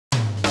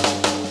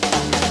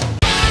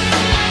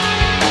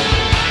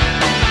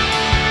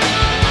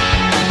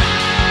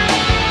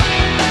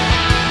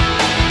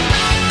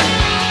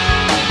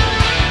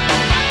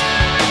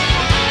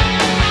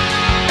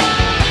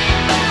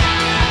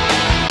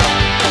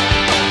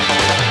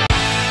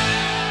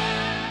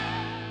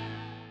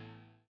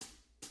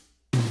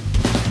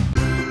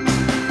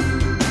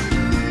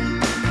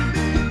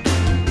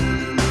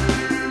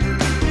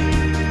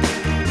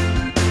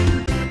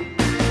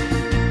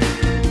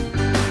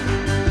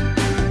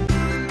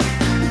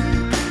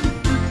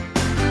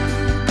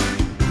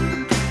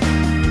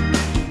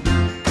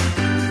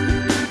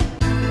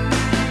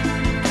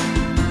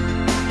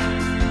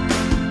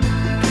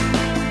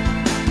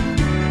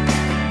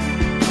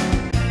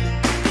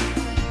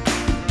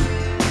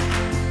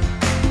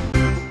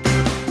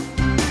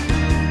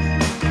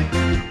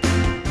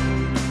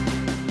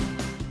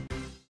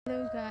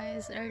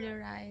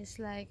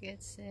like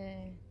it's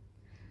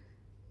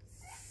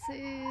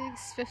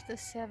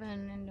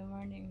 6:57 in the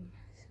morning.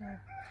 So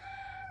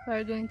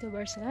we're going to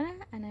Barcelona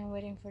and I'm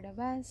waiting for the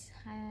bus.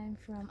 I'm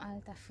from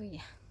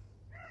Altafulla.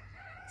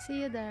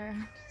 See you there.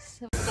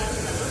 So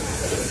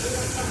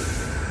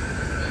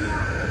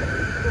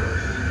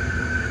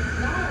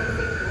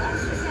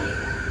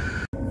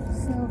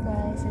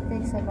guys, it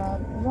takes about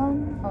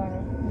 1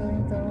 hour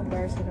going to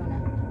Barcelona.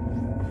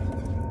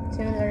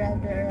 So we'll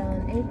arrive there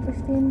around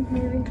 8:15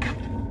 maybe.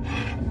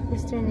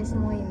 This train is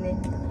muy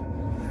lento.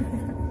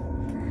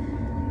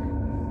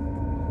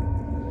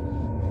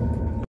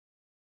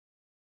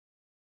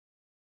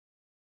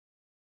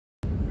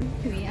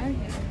 We are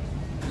here.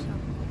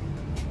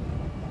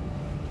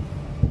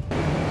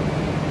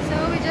 So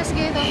we just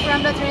get off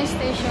from the train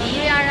station.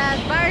 We are at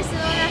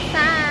Barcelona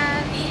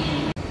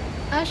Sand.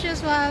 As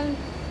usual,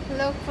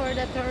 look for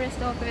the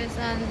tourist office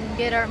and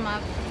get our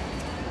map.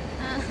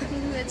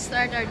 Let's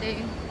start our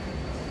day.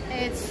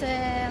 It's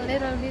a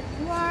little bit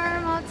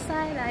warm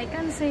outside. I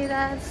can see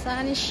that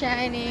sun is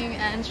shining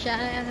and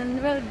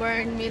will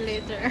burn me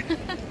later.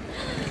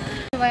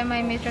 Buy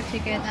my metro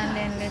ticket and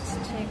then let's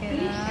check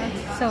it out.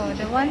 So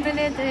the one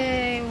billet,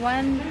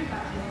 one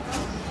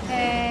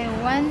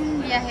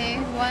viaje,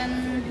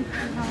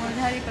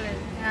 how do you call it?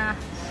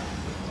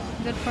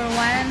 Good for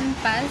one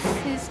pass.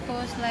 This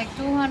costs like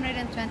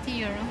 220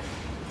 euro.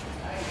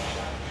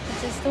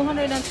 This is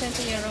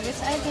 220 euro,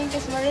 which I think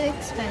is very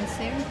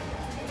expensive.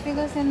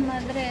 Because in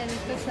Madrid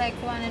it was like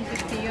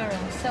 150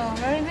 euros. So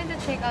we're going to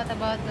check out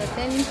about the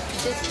 10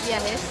 just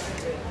viajes.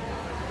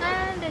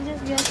 And the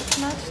just viajes is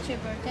much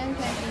cheaper,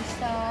 10-20.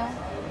 So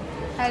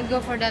I'll go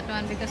for that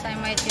one because I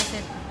might use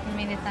it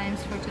many times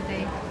for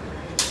today.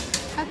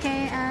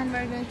 Okay, and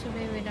we're going to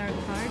pay with our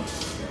cards.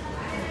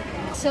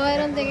 So I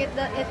don't think it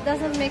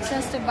doesn't make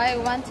sense to buy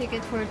one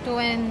ticket for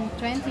 20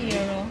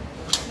 euro.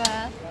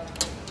 But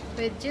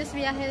with just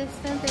viajes,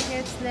 10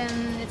 tickets,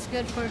 then it's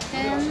good for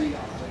 10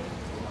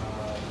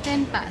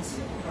 pass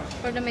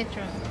for the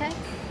metro. Okay,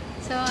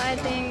 so I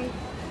think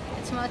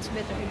it's much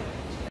better.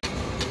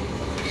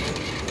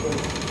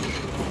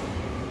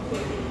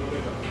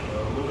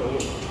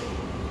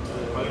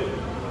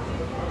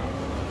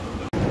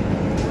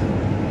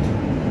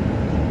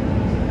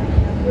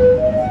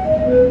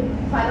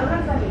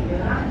 Valores de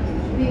millora,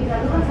 fins a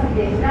 2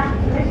 setembre,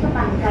 resta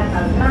tancat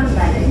el tram de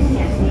la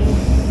línia 5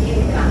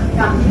 entre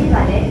Camí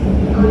d'Aret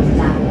i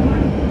Collblanc.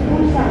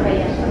 Un servei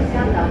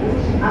especial de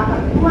bus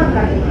efectua el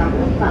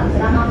recorregut pel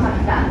tram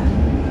afectat.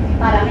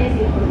 Per a més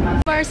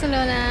informació.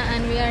 Barcelona,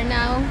 and we are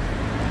now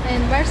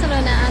in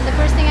Barcelona, and the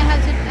first thing I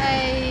have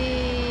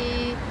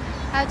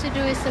to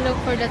do is to look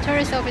for the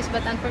tourist office,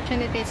 but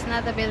unfortunately it's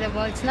not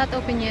available. It's not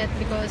open yet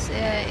because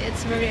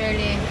it's very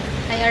early.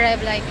 I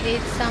arrived like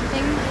 8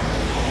 something.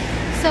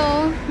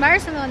 So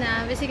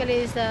Barcelona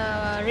basically is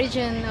the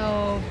region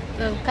of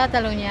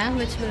Catalonia,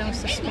 which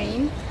belongs to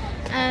Spain,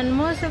 and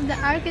most of the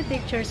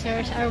architectures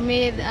here are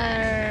made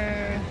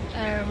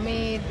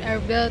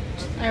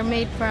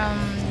from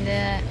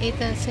the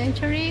 18th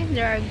century.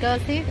 There are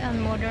Gothic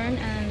and modern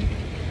and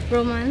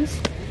Romance.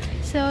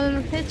 So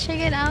let's check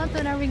it out.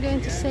 What are we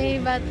going to say?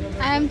 But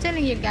I'm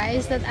telling you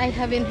guys that I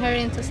have been here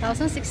in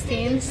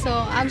 2016, so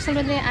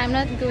absolutely I'm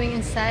not going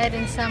inside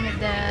in some of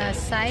the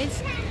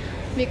sites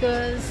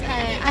because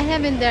I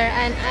have been there,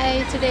 and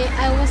today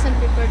I wasn't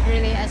prepared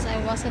really, as I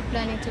wasn't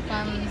planning to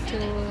come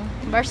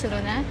to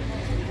Barcelona.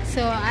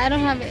 So I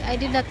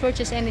did not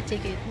purchase any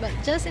ticket. But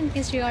just in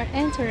case you are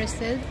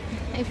interested,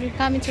 if you're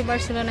coming to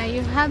Barcelona,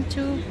 you have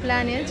to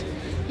plan it.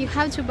 You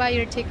have to buy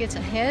your tickets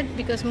ahead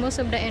because most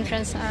of the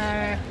entrants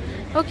are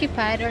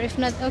occupied, or if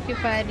not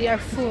occupied, they are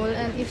full,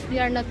 and if they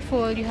are not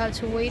full, you have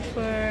to wait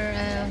for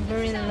a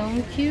very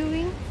long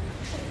queuing.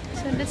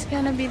 So that's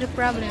gonna be the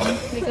problem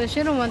because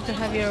you don't want to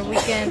have your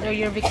weekend or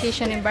your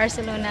vacation in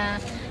Barcelona,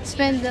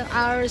 spend the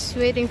hours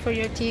waiting for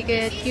your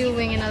ticket,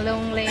 queuing in a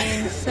long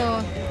lane.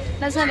 So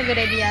that's not a good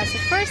idea. So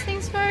first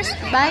things first,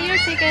 buy your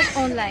ticket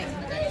online.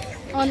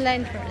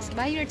 Online first,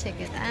 buy your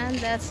ticket, and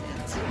that's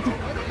it.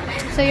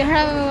 So you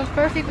have a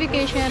perfect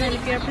vacation, and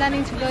if you're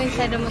planning to go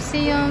inside the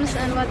museums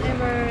and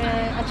whatever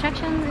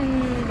attraction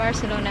in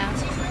Barcelona,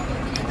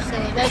 so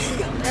that's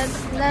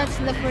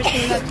the first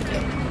thing you have to do.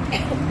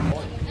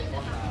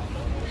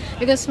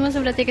 Because most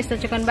of the tickets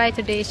that you can buy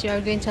today, you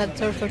are going to have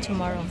tour for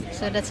tomorrow.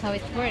 So that's how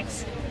it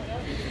works.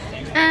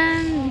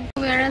 And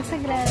we are at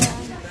Sagrada.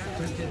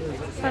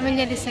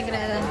 Familia de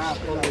Sagrada.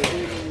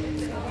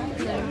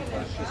 There.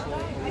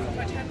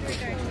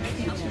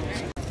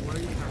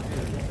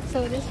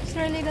 So this is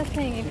really the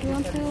thing. If you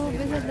want to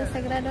visit the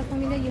Sagrada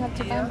Familia, you have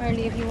to come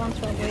early if you want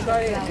to avoid the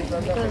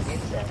crowd. Because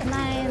at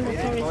 9 the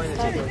tourists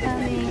started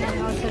coming, and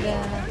also the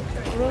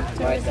group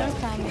tourists are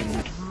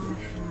coming.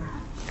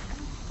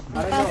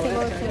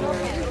 Possible to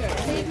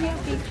take your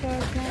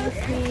pictures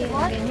nicely and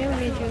then your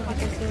video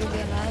because there will be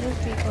a lot of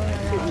people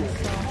around.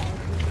 So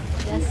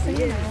just so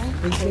you know,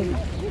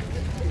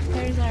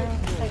 here's our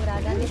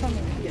Sagrada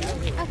Familia.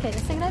 Okay,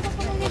 the Sagrada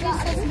Familia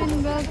has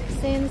been built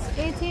since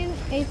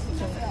 1882.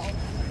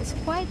 It's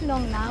quite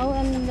long now,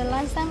 and the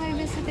last time I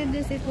visited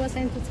this, it was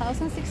in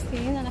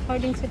 2016, and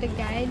according to the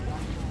guide,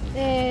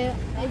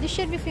 this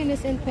should be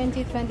finished in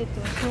 2022.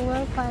 So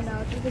we'll find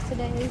out, because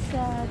today is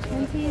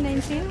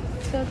 2019,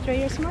 so 3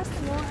 years more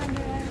to go, and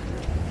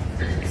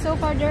so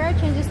far there are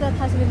changes that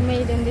has been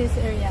made in this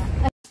area.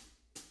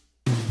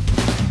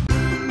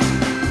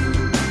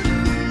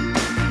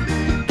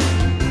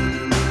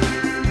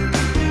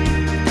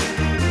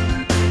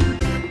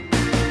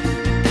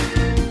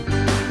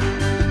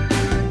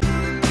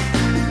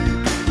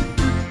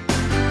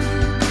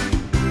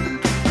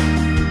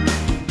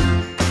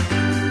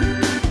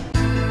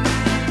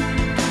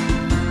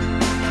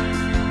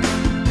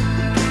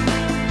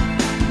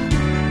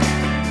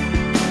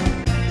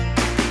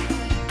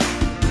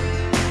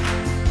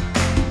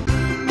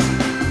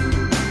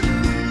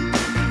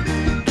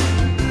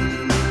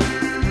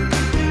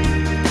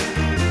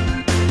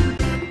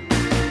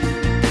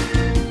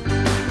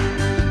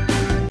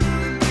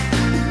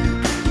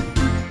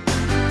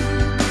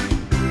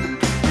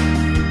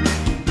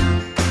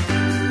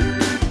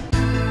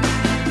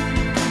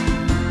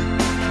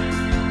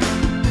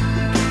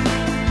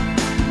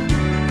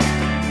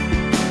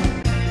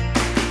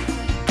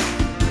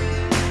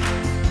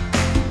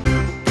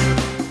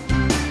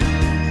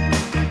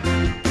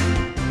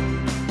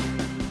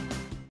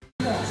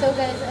 So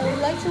guys, I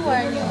would like to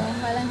warn you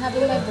while I'm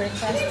having my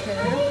breakfast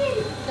here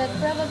that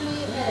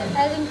probably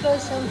I'll include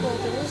some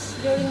photos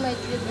during my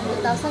trip in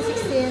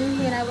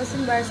 2016 when I was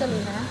in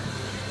Barcelona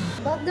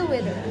about the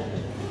weather.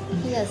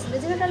 Yes,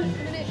 literally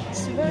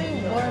it's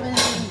very warm in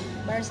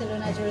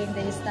Barcelona during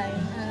this time,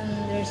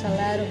 and there's a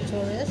lot of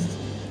tourists.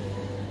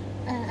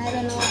 I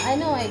don't know. I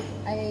know I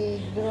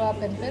grew up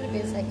in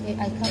Philippines. I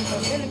come from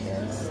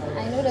Philippines.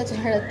 I know that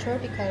there are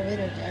tropical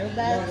weather there,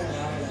 but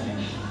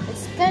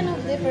it's kind of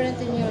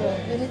different in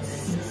Europe. When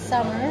it's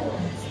summer,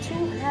 it's too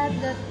hot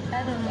that,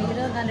 I don't know, you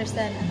don't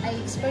understand. I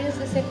experienced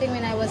the same thing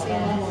when I was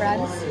in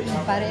France, in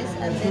Paris,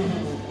 and then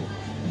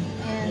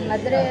in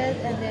Madrid,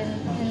 and then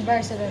in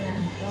Barcelona.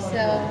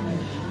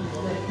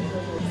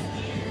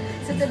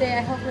 So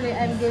today, hopefully,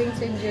 I'm going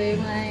to enjoy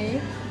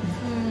my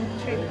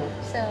trip.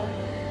 So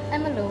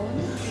I'm alone,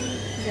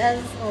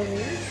 as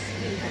always.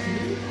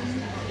 And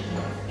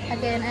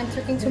again, I'm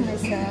talking to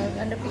myself,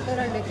 and the people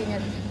are looking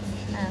at me.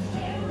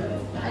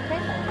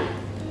 Okay,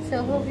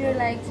 so hope you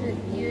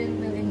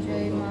will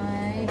enjoy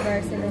my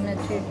Barcelona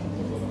trip.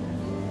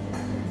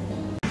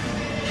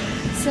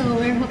 So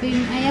I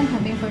am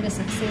hoping for the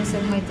success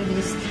of my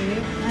today's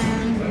trip,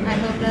 and I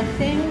hope that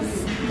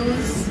things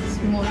goes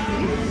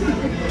smoothly.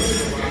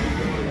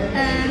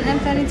 And I'm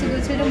planning to go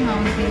to the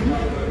mountain.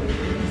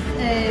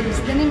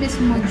 The name is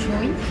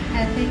Montjuic,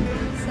 I think.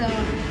 So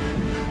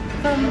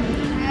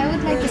I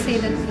would like to say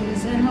that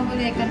please, and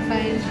hopefully I can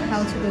find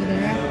how to go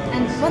there.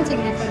 And one thing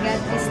I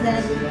forgot is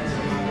that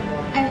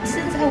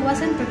since I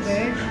wasn't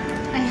prepared,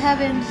 I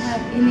haven't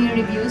had any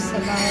reviews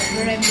about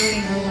where I'm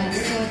going or what.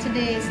 So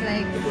today is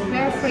like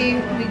we're free,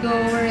 we go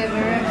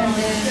wherever and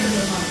then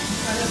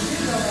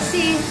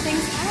see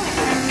things out,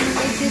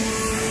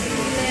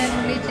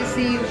 and we just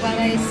see what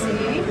I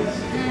see,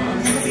 and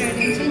I hope you're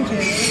going to enjoy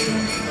it.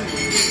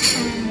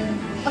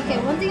 Okay,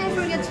 one thing I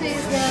forgot to is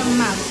the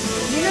map.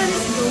 You know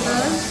this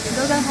Google?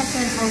 Google has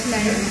an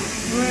outline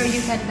where you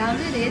can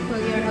download it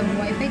while you have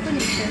Wi-Fi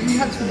connection. You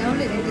have to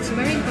download it. It's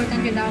very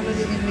important you download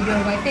it with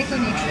your Wi-Fi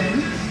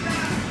connection.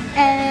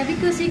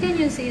 Because you can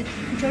use it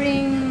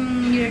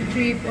during your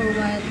trip or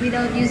what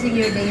without using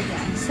your data.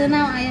 So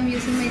now I am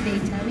using my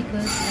data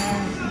because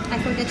I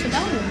forgot to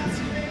download it.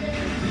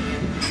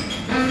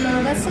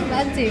 That's a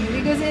bad thing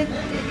because it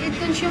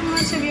consumes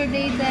much of your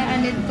data,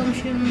 and it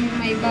consumes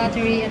my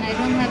battery, and I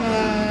don't have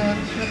a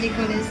what they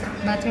call this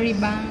battery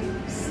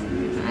banks.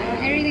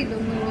 I really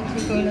don't know what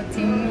they call that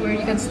thing where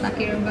you can stack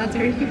your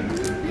battery.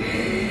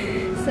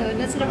 So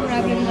that's the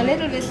problem, a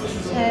little bit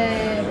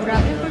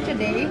problem for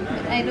today,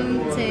 but I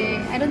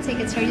don't take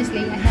it seriously.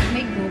 I have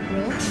my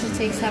GoPro to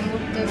take some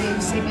of the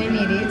videos if I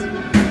need it.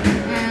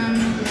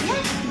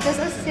 Yeah, just as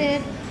I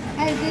said,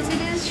 I go to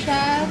this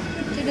shop,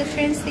 to the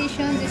train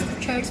station, just to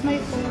charge my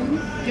phone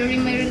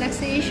during my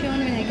relaxation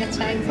when I get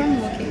tired from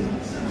walking.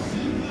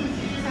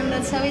 And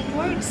that's how it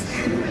works.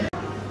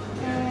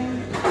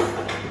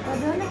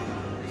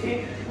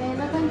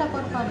 ¿No cuenta,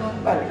 por favor?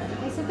 Vale.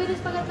 ¿Se puede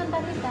pagar con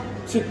tarjeta?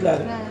 Sí,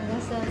 claro. Vale,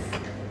 gracias.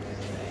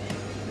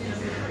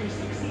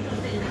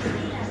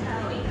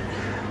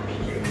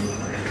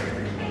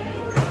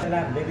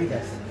 Las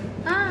bebidas.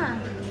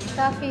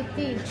 Coffee,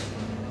 tea.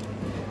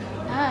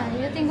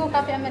 Yo tengo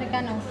café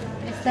americano.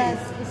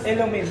 Es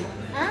lo mismo.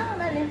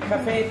 Vale.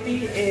 Café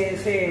tea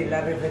es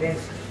la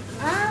referencia.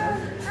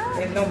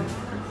 El nombre.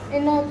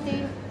 El no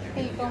tea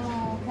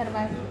como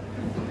herbal.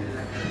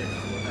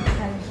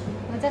 Vale.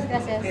 Muchas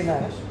gracias. De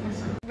nada.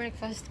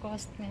 Breakfast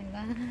cost me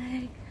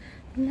like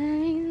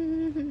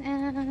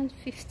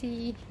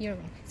 €9.50.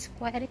 It's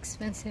quite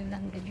expensive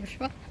than the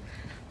usual.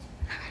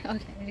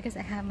 Okay, because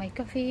I have my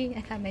coffee,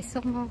 I have my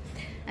somo,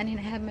 and then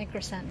I have my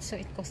croissant, so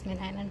it cost me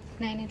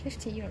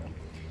 €9.50.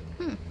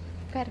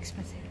 Quite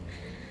expensive.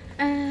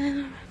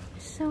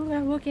 So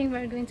we're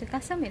going to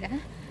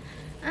Casamela,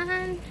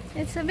 and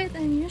it's a bit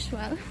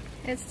unusual.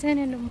 It's 10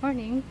 in the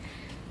morning.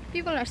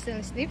 People are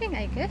still sleeping,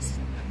 I guess.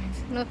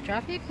 No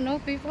traffic, no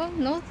people,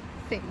 no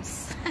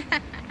things.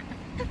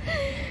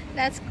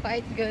 That's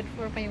quite good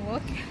for my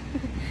walk.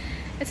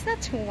 It's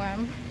not too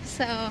warm,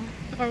 so,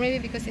 or maybe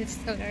because it's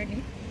still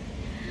early.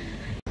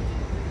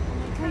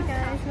 Hi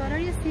guys, what are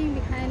you seeing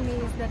behind me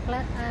is the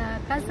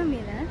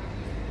Casamela,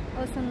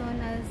 also known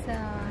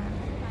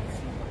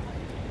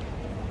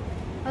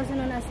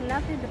as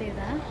La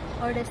Pedrera,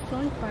 or the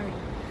Stone Quarry.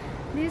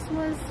 This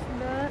was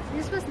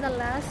the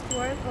last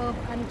work of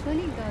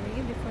Antoni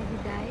Gaudi before he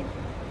died,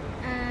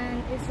 and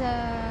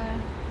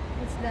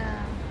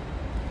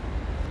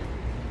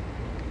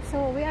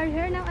so we are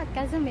here now at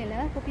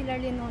Casamela,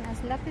 popularly known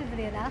as La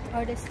Pedrera,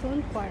 or the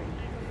Stone Quarry.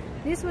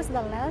 This was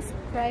the last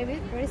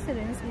private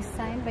residence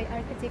designed by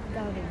architect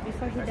Gaudi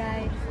before he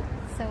died.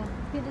 So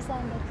he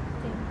designed that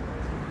thing.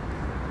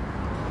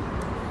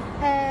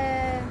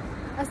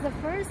 As the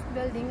first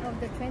building of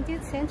the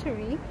 20th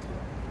century,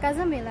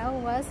 Casamela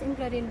was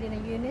included in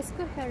the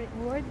UNESCO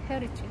World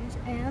Heritage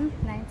in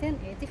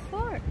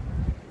 1984.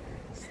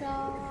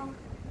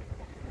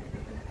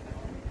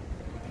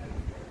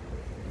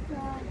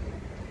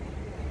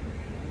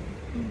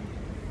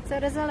 So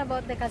that's all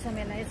about the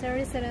Casamela. It's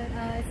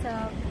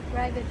a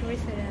private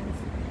residence,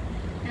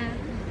 and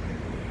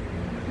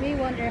we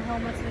wonder how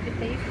much would they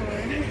pay for.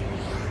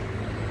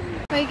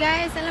 Okay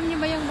guys, alam niyo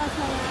ba yung bus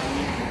na yan?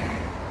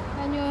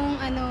 Yan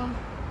yung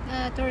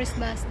tourist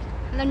bus.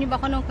 Alam niyo ba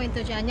kung anong kwento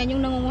dyan? Yan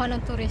yung nangunguha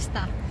ng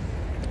turista.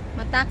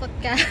 Matakot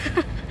ka.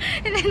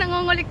 Hindi,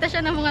 nangungulikta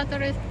siya ng mga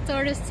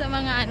tourist sa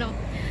mga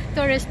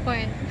tourist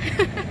point.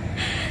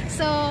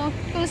 So,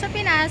 kung sa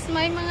Pinas,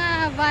 may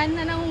mga van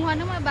na nangunguha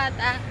ng mga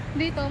bata,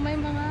 dito may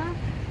mga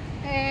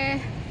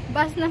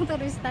bus ng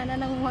turista na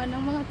nangunguha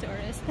ng mga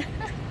tourist.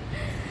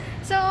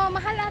 So,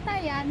 mahal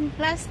ata yan.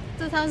 Last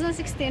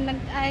 2016,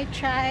 I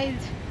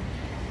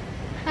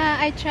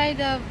tried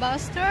the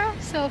bus tour.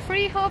 So,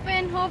 free hop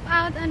in, hop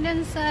out, and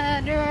then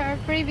there are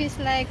previous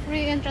like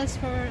free entrance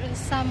for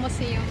some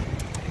museum.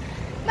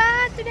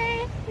 But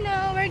today,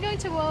 no, we're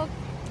going to walk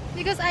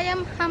because I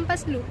am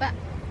hampas lupa.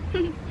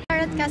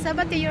 We're at Casa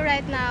Batillo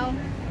right now,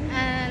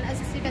 and as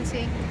you can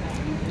see,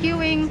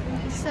 queuing.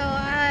 So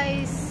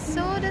I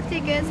saw the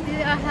tickets.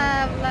 They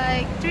have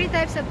like 3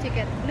 types of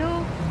ticket: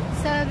 blue,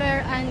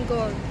 silver, and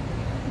gold.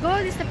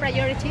 Gold is the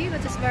priority,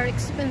 which is very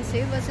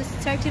expensive, which is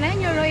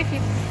 €39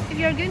 if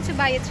you're going to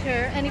buy it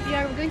here, and if you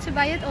are going to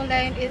buy it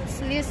online,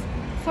 it's list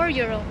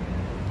 €4.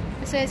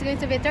 So it's going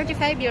to be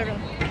 €35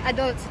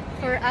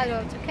 for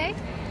adults, okay?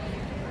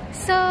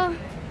 So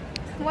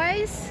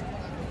wise,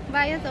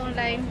 buy it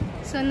online,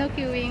 so no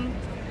queuing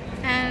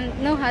and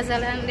no hassle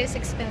and less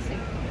expensive.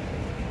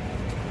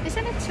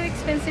 Isn't it so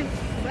expensive?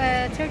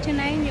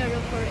 €39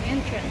 for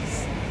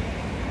entrance.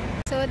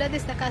 So that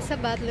is the Casa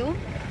Batlló.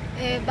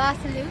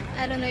 Batlló,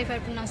 I don't know if I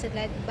pronounce it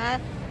like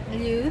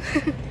Batlló.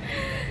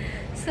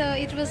 So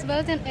it was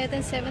built in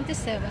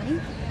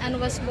 1877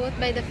 and was bought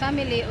by the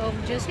family of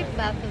Joseph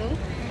Batlló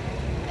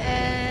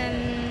in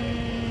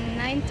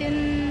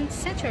 19th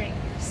century.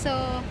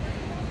 So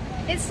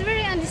it's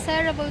very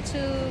undesirable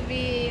to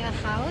be a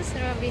house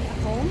or be a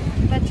home,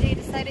 but they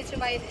decided to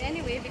buy it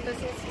anyway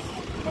because it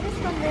is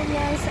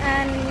convenience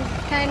and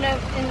kind of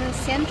in the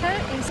center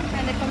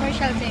and a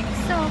commercial thing.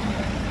 So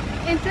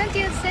in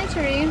 20th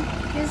century,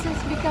 this has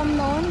become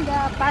known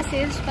the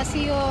Paseo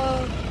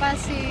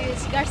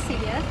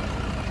Garcia.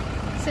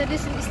 So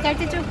this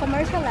started to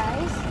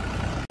commercialize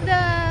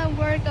the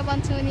work of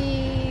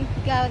Antoni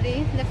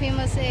Gaudi, the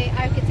famous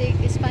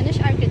Spanish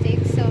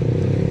architect. So,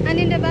 and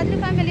in the Batlló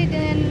family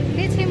then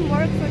let him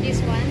work for this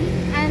one,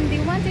 and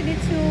they wanted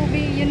it to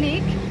be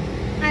unique.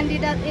 And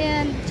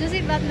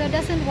Joseph Batlló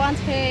doesn't want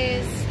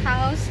his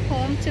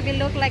home to be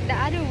look like the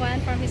other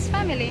one from his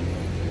family.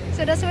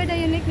 So that's why the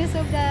uniqueness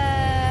of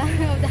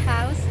the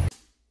house.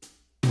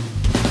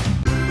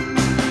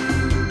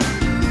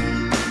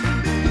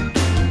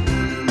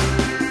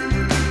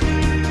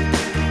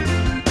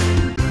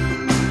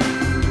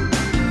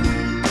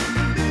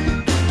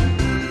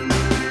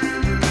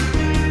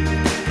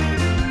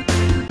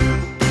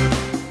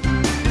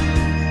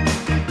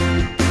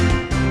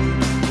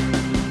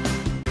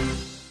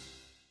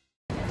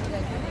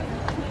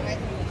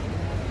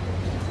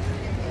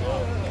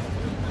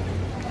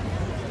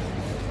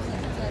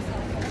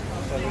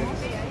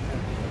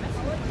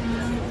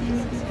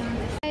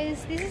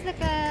 This is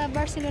the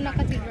Barcelona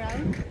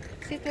Cathedral,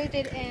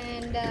 situated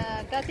in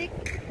the Gothic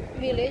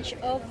village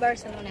of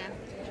Barcelona,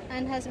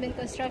 and has been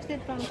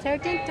constructed from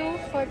 13th to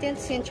 14th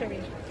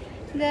century.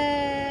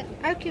 The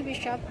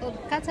Archbishop of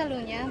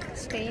Catalonia,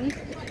 Spain,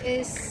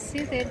 is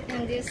seated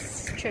in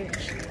this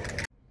church.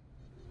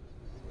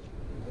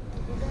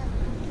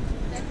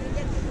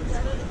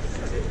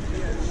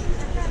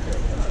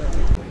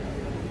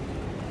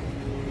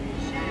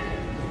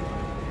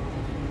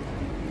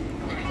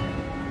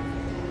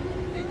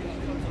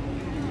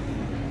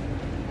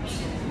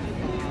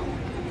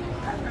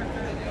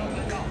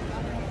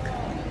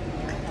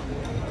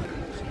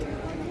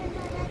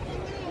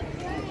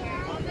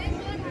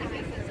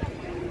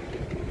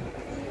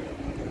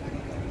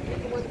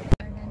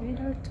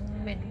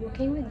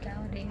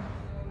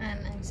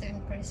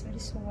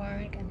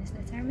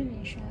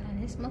 inspiration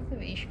and his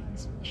motivation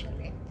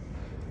especially.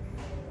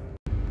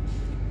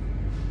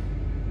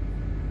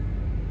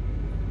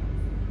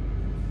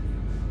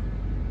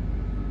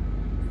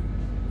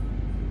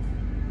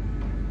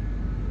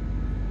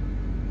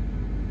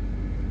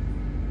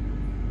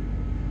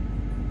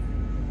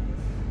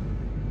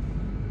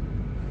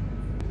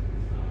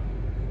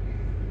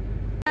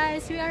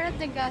 Guys, we are at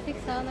the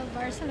Gothic town of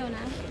Barcelona.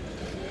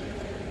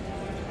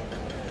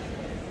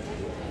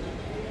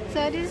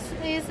 So this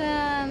is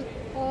an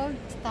old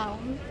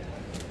town.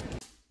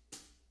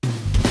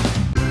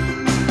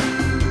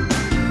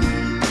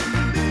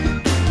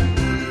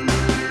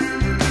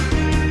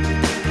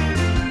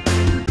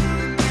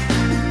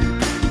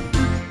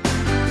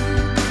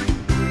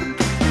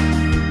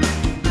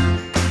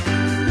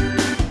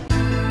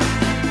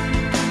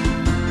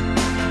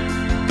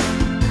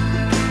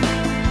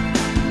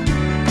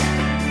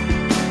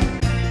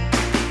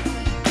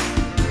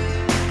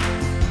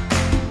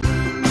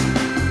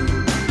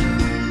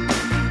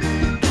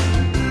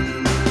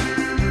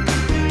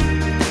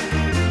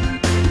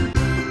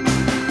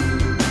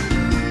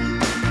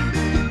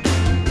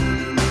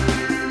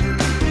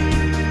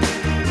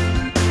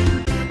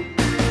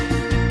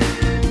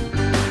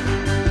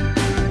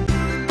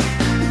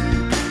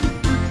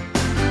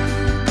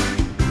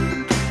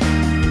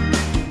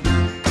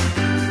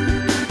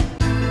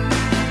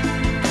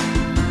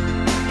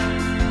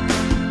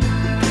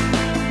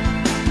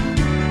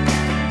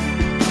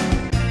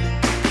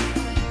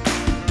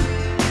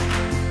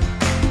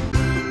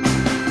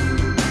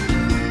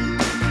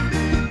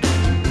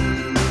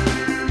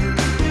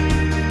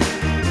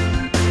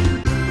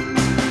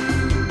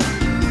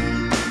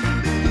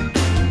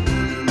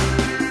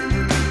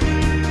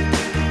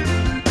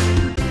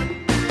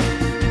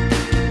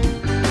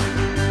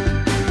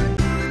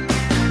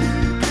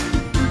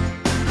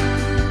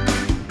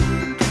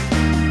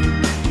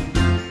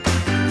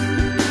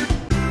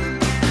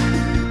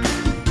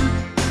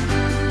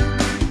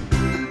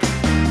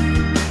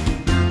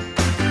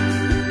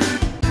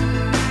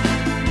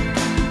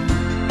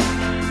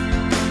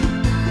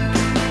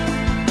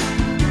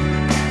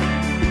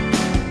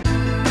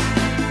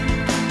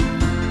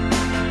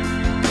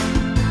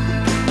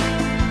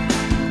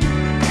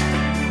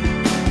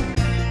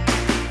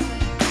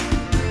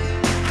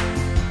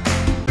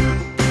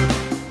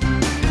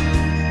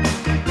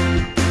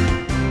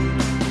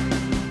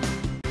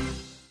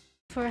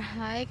 For a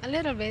hike a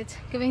little bit,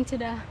 going to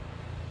the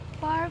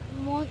Park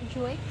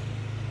Montjuic,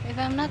 if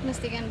I'm not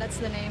mistaken, that's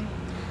the name.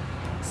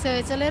 So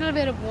it's a little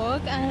bit of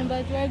walk,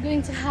 but we're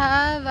going to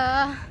have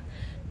a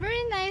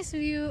very nice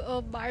view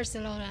of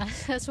Barcelona.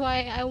 That's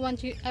why I want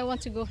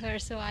to go here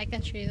so I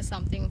can show you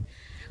something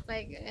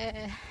like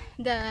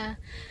the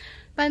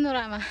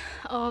panorama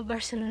of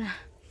Barcelona.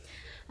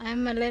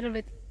 I'm a little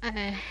bit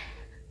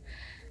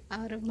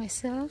out of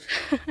myself.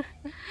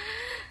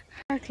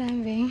 We're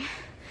climbing.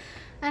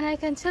 And I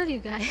can tell you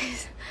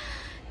guys,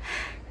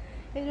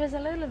 it was a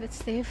little bit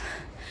steep,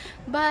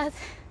 but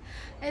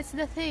it's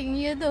the thing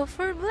you do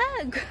for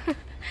vlog.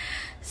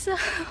 So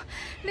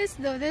let's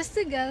do this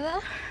together.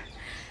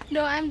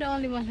 Though I'm the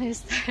only one who's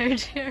tired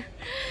here.